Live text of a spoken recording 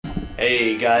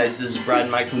Hey guys, this is Brad and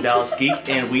Mike from Dallas Geek,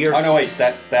 and we are... Oh no, wait,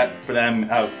 that for them,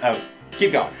 out.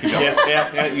 Keep going.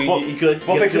 Yeah, you good?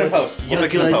 We'll fix it in post.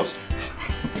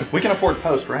 We can afford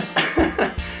post, right?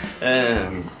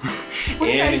 What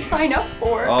did I sign up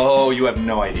for? Oh, you have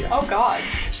no idea. Oh God.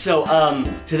 So,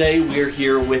 today we're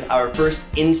here with our first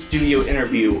in-studio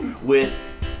interview with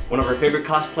one of our favorite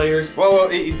cosplayers.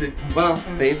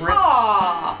 Favorite?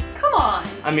 Aw, come on.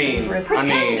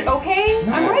 Pretend, okay?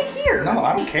 No. I'm right here. No,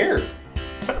 I don't care.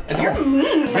 You're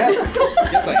mean. Yes,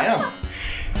 I am.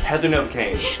 Heather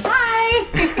Novocaine.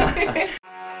 Hi.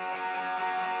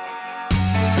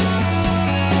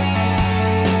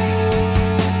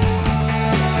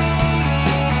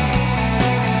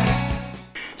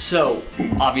 So,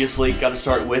 obviously, got to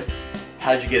start with,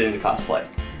 how did you get into cosplay?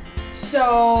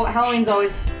 So, Halloween's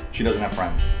always... She doesn't have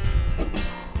friends.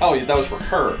 Oh, that was for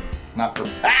her, not for...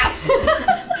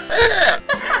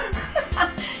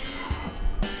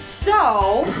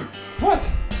 So... What?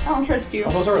 I don't trust you.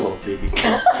 Oh, those are a little creepy.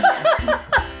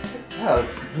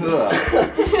 That's...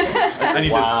 I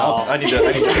need to...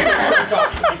 Keep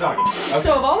talking. Okay.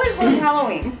 So I've always loved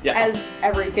Halloween, Yeah. as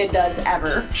every kid does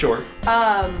ever. Sure.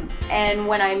 And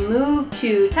when I moved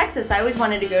to Texas, I always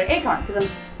wanted to go to A-Kon, because I'm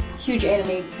a huge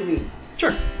anime dweeb.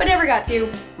 Sure. But never got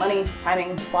to. Money,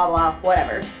 timing, blah blah,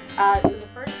 whatever. So the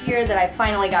first year that I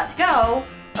finally got to go,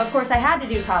 of course I had to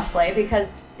do cosplay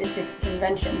because it's a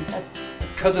convention. That's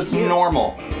Because it's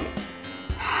normal.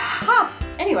 Huh.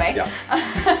 Anyway. Yeah.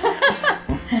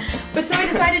 But so I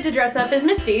decided to dress up as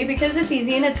Misty because it's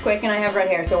easy and it's quick and I have red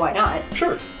hair, so why not?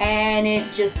 Sure. And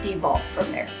it just devolved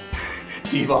from there.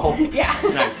 Devolved? Yeah.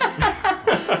 Nice.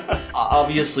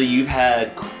 Obviously, you've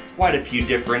had quite a few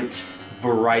different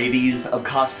varieties of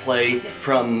cosplay, Yes.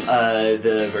 from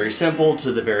the very simple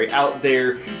to the very out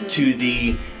there, to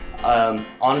the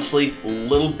honestly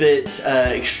little bit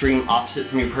extreme opposite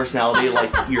from your personality,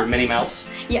 like your Minnie Mouse.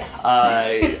 Yes.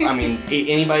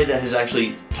 Anybody that has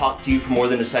actually talked to you for more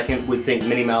than a second would think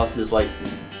Minnie Mouse is like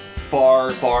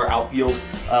far outfield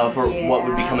for what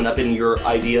would be coming up in your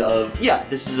idea of,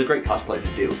 this is a great cosplay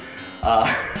to do.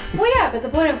 Well, yeah, but the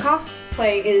point of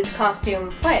cosplay is costume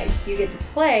play, so you get to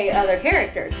play other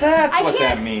characters. That's what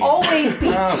that means. I can't always be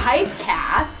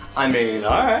typecast.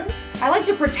 Alright. I like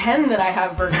to pretend that I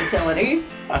have versatility.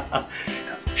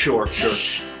 Sure.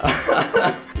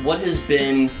 What has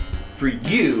been, for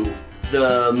you,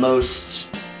 the most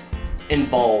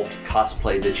involved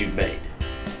cosplay that you've made?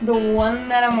 The one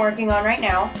that I'm working on right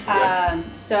now. Yeah.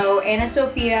 So Anna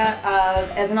Sophia of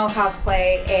SNL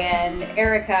Cosplay and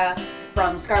Erica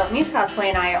from Scarlet Muse Cosplay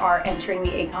and I are entering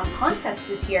the A-Kon contest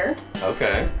this year.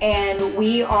 Okay. And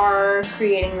we are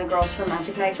creating the girls from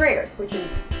Magic Knight's Rayearth, which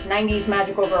is 90s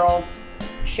magical girl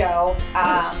show.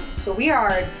 Nice. So we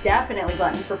are definitely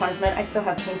gluttons for punishment. I still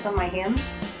have paint on my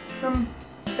hands from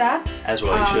that. As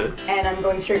well you should. And I'm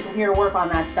going straight from here to work on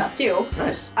that stuff too.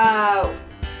 Nice.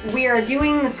 We are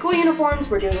doing the school uniforms,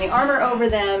 we're doing the armor over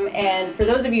them, and for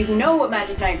those of you who know what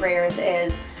Magic Knight Rayearth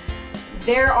is,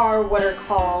 there are what are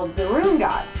called the Rune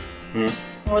Gods,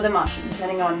 or the Mashi,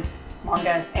 depending on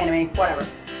manga, anime, whatever.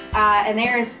 And they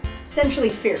are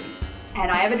essentially spirit beasts. And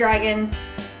I have a dragon,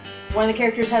 one of the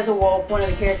characters has a wolf, one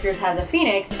of the characters has a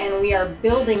phoenix, and we are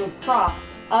building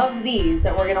props of these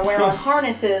that we're going to wear on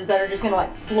harnesses that are just going to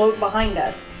like float behind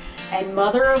us. And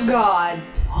Mother of God,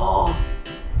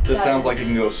 This sounds like it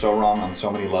can go so wrong on so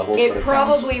many levels. It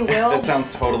probably will. It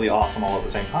sounds totally awesome all at the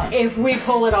same time. If we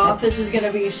pull it off, this is going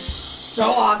to be so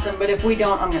awesome, but if we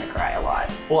don't, I'm going to cry a lot.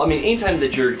 Well, anytime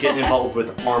that you're getting involved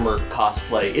with armor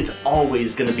cosplay, it's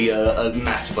always going to be a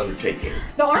massive undertaking.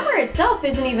 The armor itself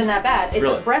isn't even that bad. It's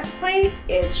Really? a breastplate,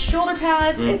 it's shoulder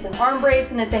pads, it's an arm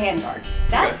brace, and it's a handguard.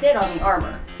 That's it on the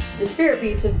armor. The spirit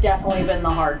beasts have definitely been the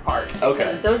hard part. Okay.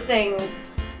 Because those things,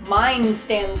 mine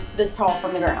stands this tall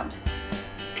from the ground.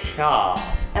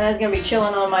 Ah. And that's going to be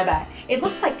chilling on my back. It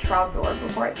looked like Trogdor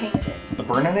before I painted it. The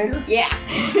Burninator? Yeah.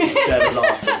 That is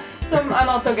awesome. So I'm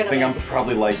also going to I think I'm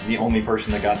probably like the only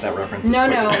person that got that reference. No,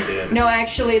 No,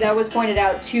 actually that was pointed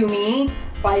out to me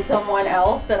by someone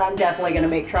else that I'm definitely going to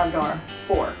make Trogdor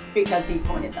for because he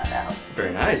pointed that out.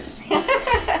 Very nice.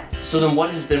 So then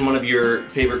what has been one of your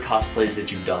favorite cosplays that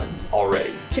you've done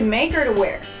already? To make or to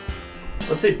wear?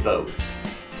 Let's say both.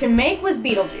 To make was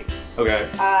Beetlejuice. Okay.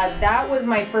 That was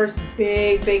my first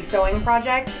big sewing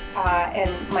project,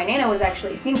 and my Nana was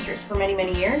actually a seamstress for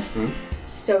many years,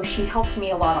 so she helped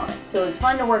me a lot on it. So it was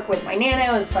fun to work with my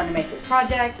Nana, it was fun to make this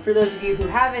project. For those of you who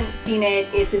haven't seen it,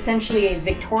 it's essentially a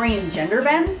Victorian gender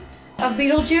bend of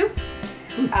Beetlejuice.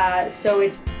 So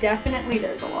it's definitely,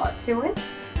 there's a lot to it.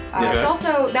 It's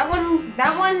also, that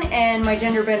one and my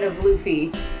gender bend of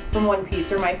Luffy from One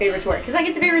Piece are my favorite to wear because I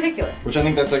get to be ridiculous. Which I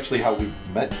think that's actually how we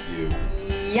met you.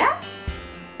 Yes.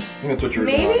 I think that's what you were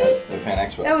Maybe? doing at the Fan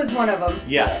Expo. That was one of them.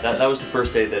 Yeah, that was the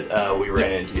first day that we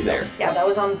ran into you there. Yeah, that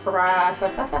was on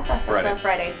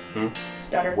Friday.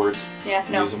 Stutter. Words. Yeah,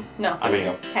 no. Use them. No. I mean,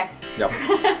 Okay.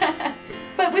 Yep.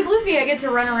 But with Luffy, I get to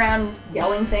run around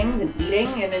yelling things and eating,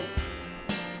 and it's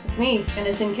me, and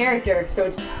it's in character, so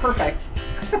it's perfect.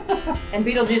 And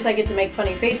Beetlejuice, I get to make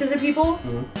funny faces at people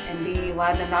and be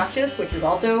loud and obnoxious, which is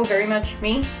also very much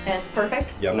me and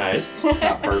perfect. Yep. Nice.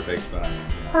 Not perfect, but I mean,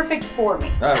 Perfect for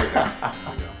me. There we go. There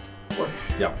we go.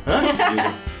 Works. Yep. Huh? Use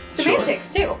them. Semantics,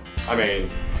 too. I mean,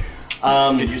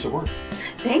 Good use of word.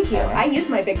 Thank you. All right. I use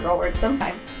my big girl words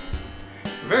sometimes.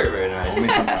 very, very nice. Only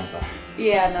sometimes, though.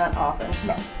 Yeah, not often.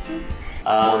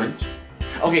 No. Words.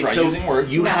 Okay, Try so using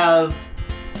words. you have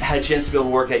had a chance to be able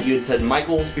to work at, you had said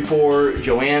Michael's before,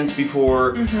 Joanne's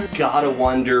before. Gotta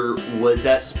wonder, was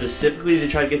that specifically to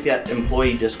try to get that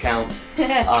employee discount? You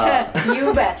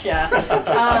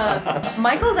betcha.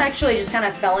 Michael's actually just kind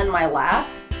of fell in my lap.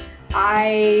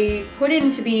 I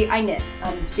knit.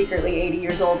 I'm secretly 80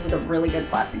 years old with a really good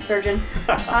plastic surgeon.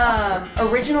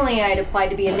 Originally, I had applied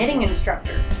to be a knitting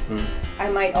instructor. I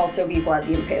might also be Vlad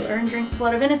the Impaler and drink the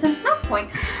blood of innocence, not the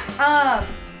point.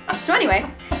 So anyway,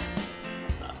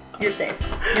 you're safe.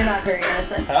 You're not very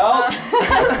innocent. Help!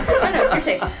 No, you're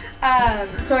safe.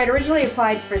 So I'd originally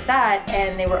applied for that,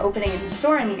 and they were opening a new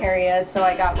store in the area, so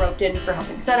I got roped in for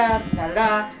helping set up,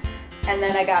 and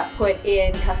then I got put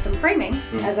in custom framing,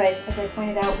 as I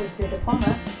pointed out with your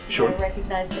diploma. Sure. I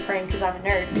recognized the frame because I'm a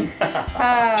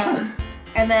nerd.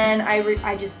 And then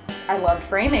I loved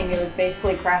framing. It was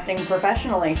basically crafting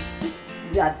professionally.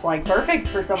 That's like perfect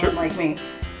for someone like me.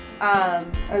 I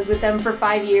was with them for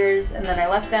 5 years, and then I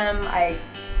left them. I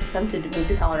attempted to move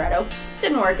to Colorado.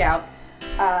 Didn't work out.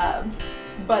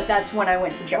 But that's when I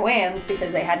went to Joanne's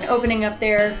because they had an opening up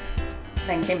there.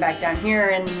 Then came back down here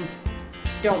and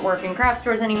don't work in craft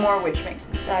stores anymore, which makes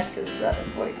me sad because of the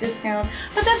employee discount.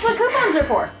 But that's what coupons are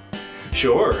for.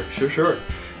 Sure.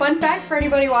 Fun fact for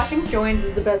anybody watching, Joanne's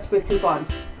is the best with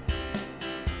coupons.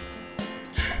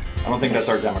 I don't think that's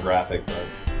our demographic, but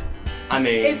I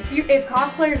mean, If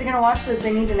cosplayers are gonna watch this,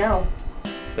 they need to know.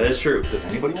 that is true. does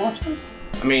anybody watch this?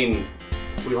 I mean,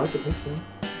 we like to think so.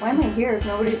 Why am I here if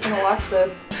nobody's gonna watch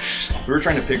this? We were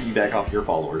trying to piggyback off your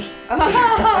followers.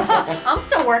 I'm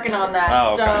still working on that,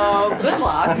 Oh, okay. so good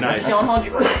luck. Nice. Don't hold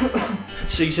your breath.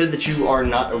 So you said that you are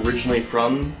not originally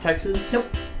from Texas? Nope.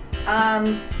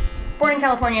 Born in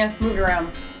California, moved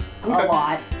around a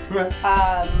lot. Right.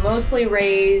 Mostly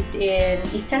raised in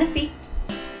East Tennessee.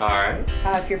 All right.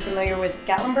 If you're familiar with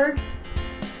Gatlinburg.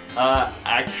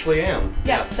 Actually am.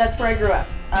 Yeah, that's where I grew up.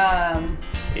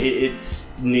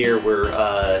 It's near where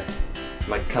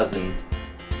my cousin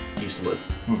used to live.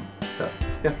 So,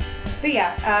 yeah. But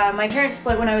yeah, my parents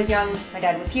split when I was young. My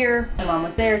dad was here, my mom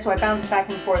was there, so I bounced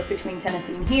back and forth between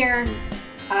Tennessee and here.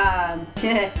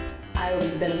 I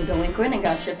was a bit of a delinquent and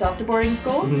got shipped off to boarding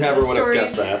school. Never would have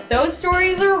guessed that. Those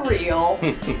stories are real.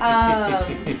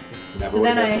 Never So would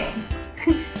then have guessed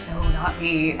no, not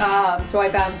me. So I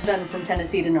bounced then from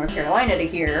Tennessee to North Carolina to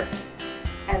here.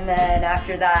 And then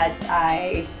after that,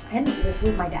 I hadn't lived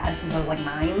with my dad since I was like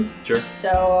 9. Sure.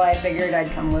 So I figured I'd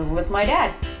come live with my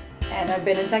dad. And I've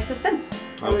been in Texas since.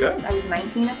 I was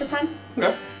 19 at the time.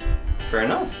 Okay. Fair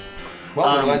enough. that.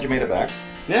 Well, we're glad you made it back.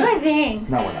 Yeah. Oh,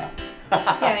 thanks. No, we're not.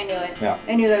 Yeah, I knew it. Yeah.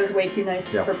 I knew that was way too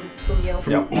nice Yeah. from you.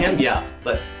 Yep. Him, yeah.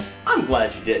 But I'm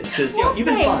glad you did, because Well, you've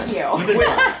been fun. thank you. You've been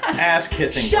fun. Ass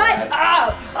kissing. Shut Brad.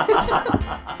 up!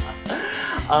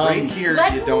 Right here,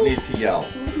 let you don't me- need to yell.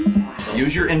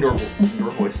 Use your indoor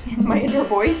voice. My indoor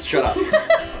voice? Shut up.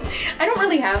 I don't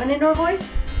really have an indoor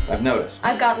voice. I've noticed.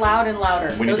 I've got loud and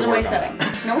louder. We need Those to are my work on that.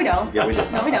 settings. No, we don't. Yeah, we do.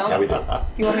 No, we don't. Yeah, we do.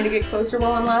 You want me to get closer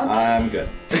while I'm loud? I'm good.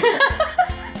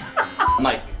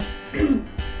 Mike,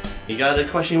 you got a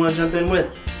question you want to jump in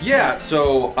with? Yeah,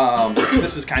 so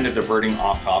this is kind of diverting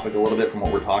off topic a little bit from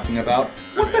what we're talking about.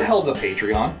 What the hell's a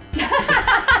Patreon?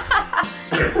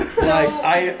 So,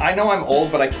 Like, I know I'm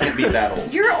old, but I can't be that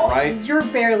old. you're right? You're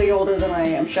barely older than I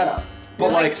am. Shut up. But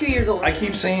You're like like 2 years older. I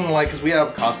keep saying like, because we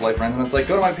have cosplay friends, and it's like,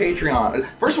 go to my Patreon.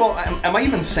 First of all, am I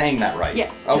even saying that right?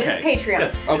 Yes. Okay. It is Patreon.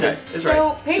 Yes. Okay. It's So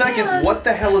right. Patreon. Second, what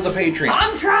the hell is a Patreon?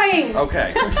 I'm trying.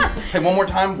 Okay. Hey, one more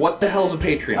time. What the hell's a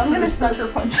Patreon? I'm gonna sucker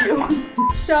punch you.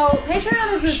 So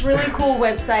Patreon is this really cool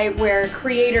website where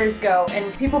creators go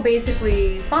and people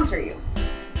basically sponsor you.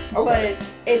 Okay. But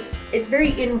it's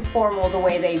very informal the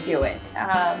way they do it.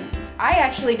 I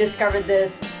actually discovered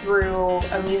this through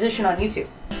a musician on YouTube.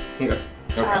 Okay.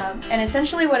 Okay. And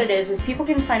essentially what it is people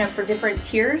can sign up for different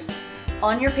tiers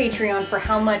on your Patreon for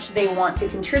how much they want to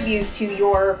contribute to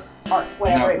your art,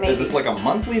 whatever it may be. Is this like a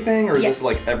monthly thing, or is Yes. this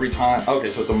like every time?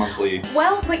 Okay, so it's a monthly.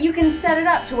 Well, but you can set it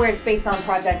up to where it's based on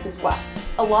project as well.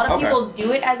 A lot of Okay. people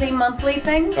do it as a monthly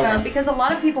thing Okay. because a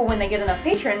lot of people, when they get enough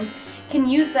patrons, can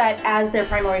use that as their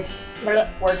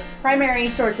primary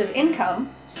source of income,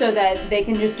 so that they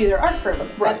can just do their art for a living.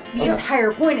 Right. That's the Okay.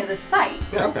 entire point of the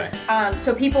site. Yeah. Okay.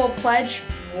 So people pledge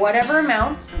whatever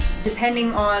amount,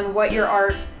 depending on what your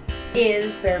art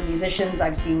is. They're musicians.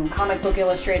 I've seen comic book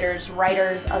illustrators,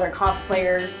 writers, other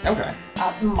cosplayers, Okay.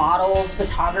 models,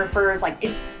 photographers. Like,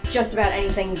 it's just about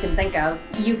anything you can think of.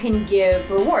 You can give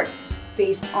rewards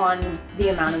based on the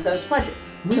amount of those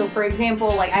pledges. So for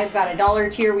example, like, I've got a $1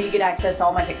 tier where you get access to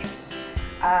all my pictures.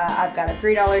 I've got a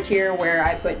 $3 tier where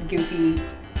I put goofy,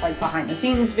 like, behind the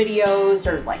scenes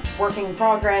videos or like work in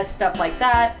progress, stuff like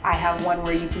that. I have one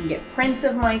where you can get prints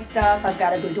of my stuff. I've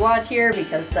got a boudoir tier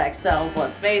because sex sells,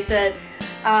 let's face it.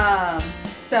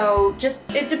 So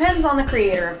just, it depends on the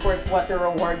creator, of course, what the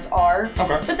rewards are.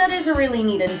 Okay. But that is a really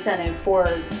neat incentive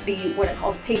for the, what it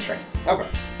calls patrons. Okay.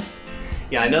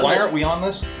 Yeah, I know. Why that- aren't we on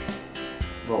this?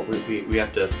 Well, we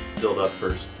have to build up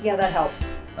first. Yeah, that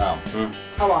helps Oh.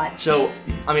 a lot. So,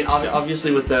 I mean,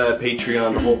 obviously with the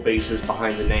Patreon, the whole basis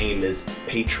behind the name is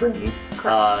patron. You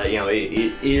know,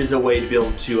 it is a way to be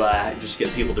able to just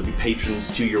get people to be patrons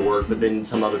to your work, but then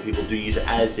some other people do use it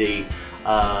as a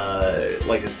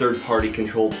like a third-party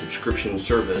controlled subscription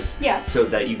service. Yeah. So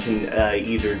that you can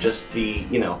either just be,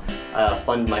 you know,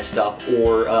 fund my stuff,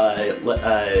 or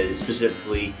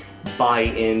specifically buy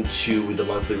into the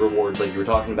monthly rewards like you were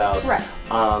talking about. Right.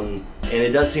 And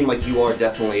it does seem like you are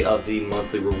definitely of the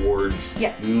monthly rewards.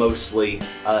 Yes. Mostly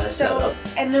set up.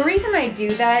 And the reason I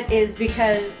do that is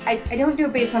because I don't do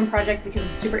it based on project, because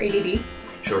I'm super ADD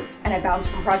Sure. and I bounce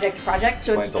from project to project.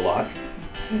 So Explains a lot.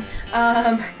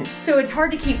 so it's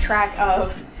hard to keep track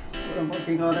of what I'm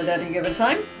working on at any given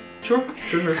time. Sure.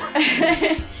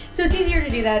 So it's easier to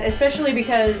do that, especially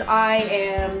because I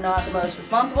am not the most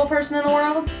responsible person in the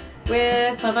world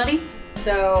with my money.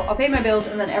 So I'll pay my bills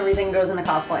and then everything goes into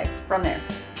cosplay from there.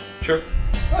 Sure.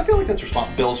 I feel like that's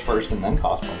bills first and then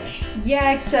cosplay.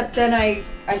 Yeah, except then I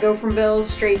go from bills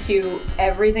straight to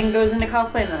everything goes into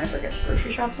cosplay, and then I forget to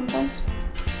grocery shop sometimes.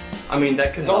 I mean,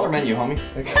 that could It's all help. our menu, homie.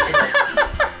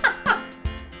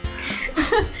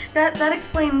 That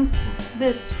explains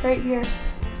this right here.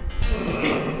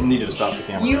 I need you to stop the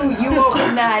camera. You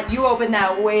right now. you open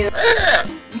that way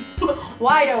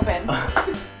wide open.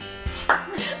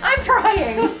 I'm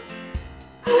trying.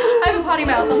 I have a potty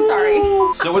mouth, I'm sorry.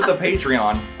 So with the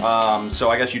Patreon, so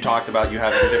I guess you talked about you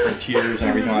have different tiers and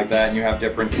everything like that, and you have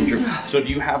different So do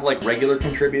you have like regular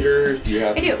contributors? Do you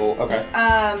have I do. people? Okay.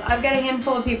 I've got a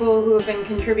handful of people who have been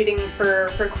contributing for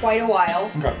quite a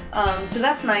while. Okay. So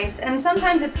that's nice, and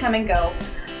sometimes it's come and go.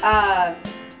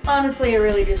 Honestly, I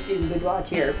really just do the boudoir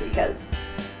tier because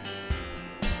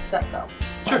sex sells.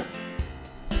 Sure.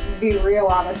 Be real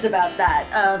honest about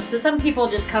that. So some people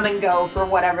just come and go for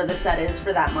whatever the set is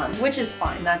for that month, which is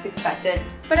fine, that's expected.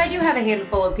 But I do have a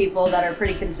handful of people that are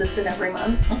pretty consistent every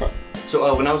month. Okay.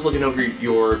 So when I was looking over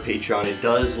your Patreon, it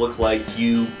does look like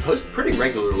you post pretty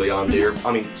regularly on there.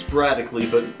 I mean, sporadically,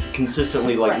 but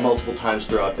consistently, like Right. multiple times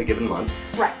throughout a given month.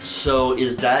 Right. So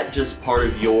is that just part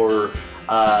of your,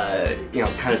 you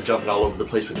know, kind of jumping all over the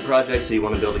place with the project, so you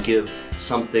want to be able to give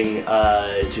something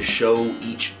to show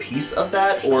each piece of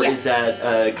that? Or Yes. is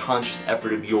that a conscious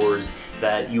effort of yours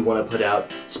that you want to put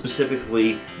out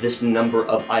specifically this number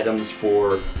of items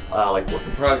for like work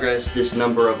in progress, this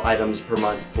number of items per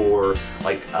month for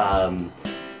like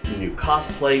new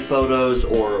cosplay photos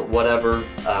or whatever?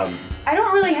 I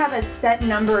don't really have a set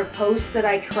number of posts that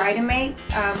I try to make.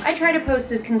 I try to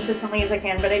post as consistently as I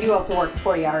can, but I do also work a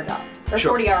 40-hour job. Or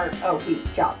Sure. 40-hour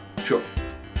week job. Sure.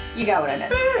 You got what I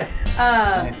meant.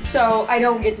 So I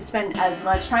don't get to spend as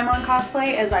much time on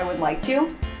cosplay as I would like to.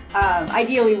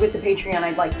 Ideally, with the Patreon,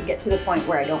 I'd like to get to the point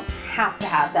where I don't have to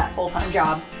have that full-time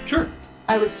job. Sure.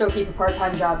 I would still keep a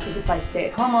part-time job, because if I stay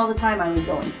at home all the time, I would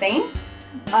go insane.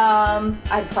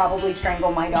 I'd probably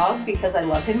strangle my dog because I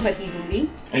love him, but he's needy.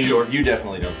 And you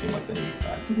definitely don't seem like the needy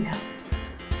type. No.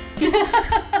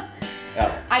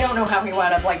 Yeah. I don't know how he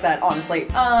wound up like that, honestly.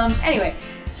 Anyway,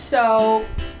 so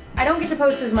I don't get to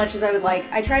post as much as I would like.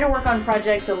 I try to work on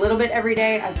projects a little bit every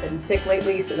day. I've been sick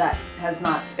lately, so that has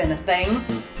not been a thing.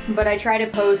 But I try to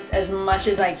post as much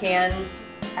as I can,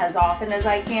 as often as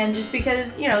I can, just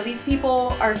because, you know, these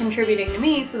people are contributing to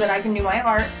me so that I can do my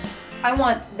art. I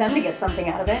want them to get something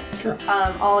out of it. Sure.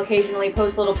 I'll occasionally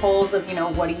post little polls of,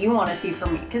 what do you want to see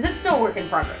from me? Because it's still a work in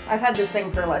progress. I've had this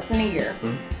thing for less than a year.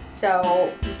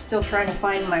 So I'm still trying to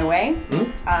find my way.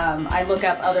 I look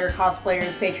up other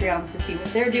cosplayers' Patreons to see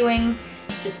what they're doing,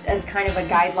 just as kind of a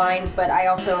guideline, but I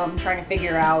also am trying to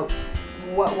figure out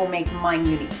what will make mine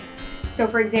unique. So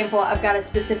for example, I've got a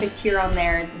specific tier on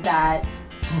there that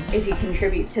if you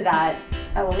contribute to that,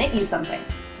 I will knit you something.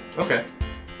 Okay.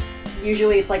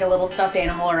 Usually it's like a little stuffed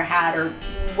animal or a hat or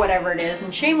whatever it is.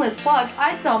 And shameless plug,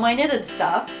 I sell my knitted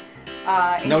stuff.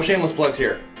 No shameless plugs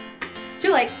here.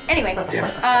 Too late. Anyway. Damn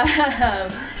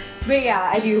it. But yeah,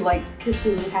 I do like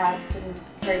Cthulhu hats and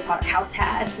Harry Potter house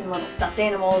hats and little stuffed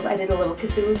animals. I did a little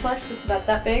Cthulhu plush that's about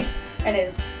that big and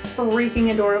is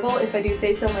freaking adorable if I do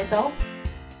say so myself.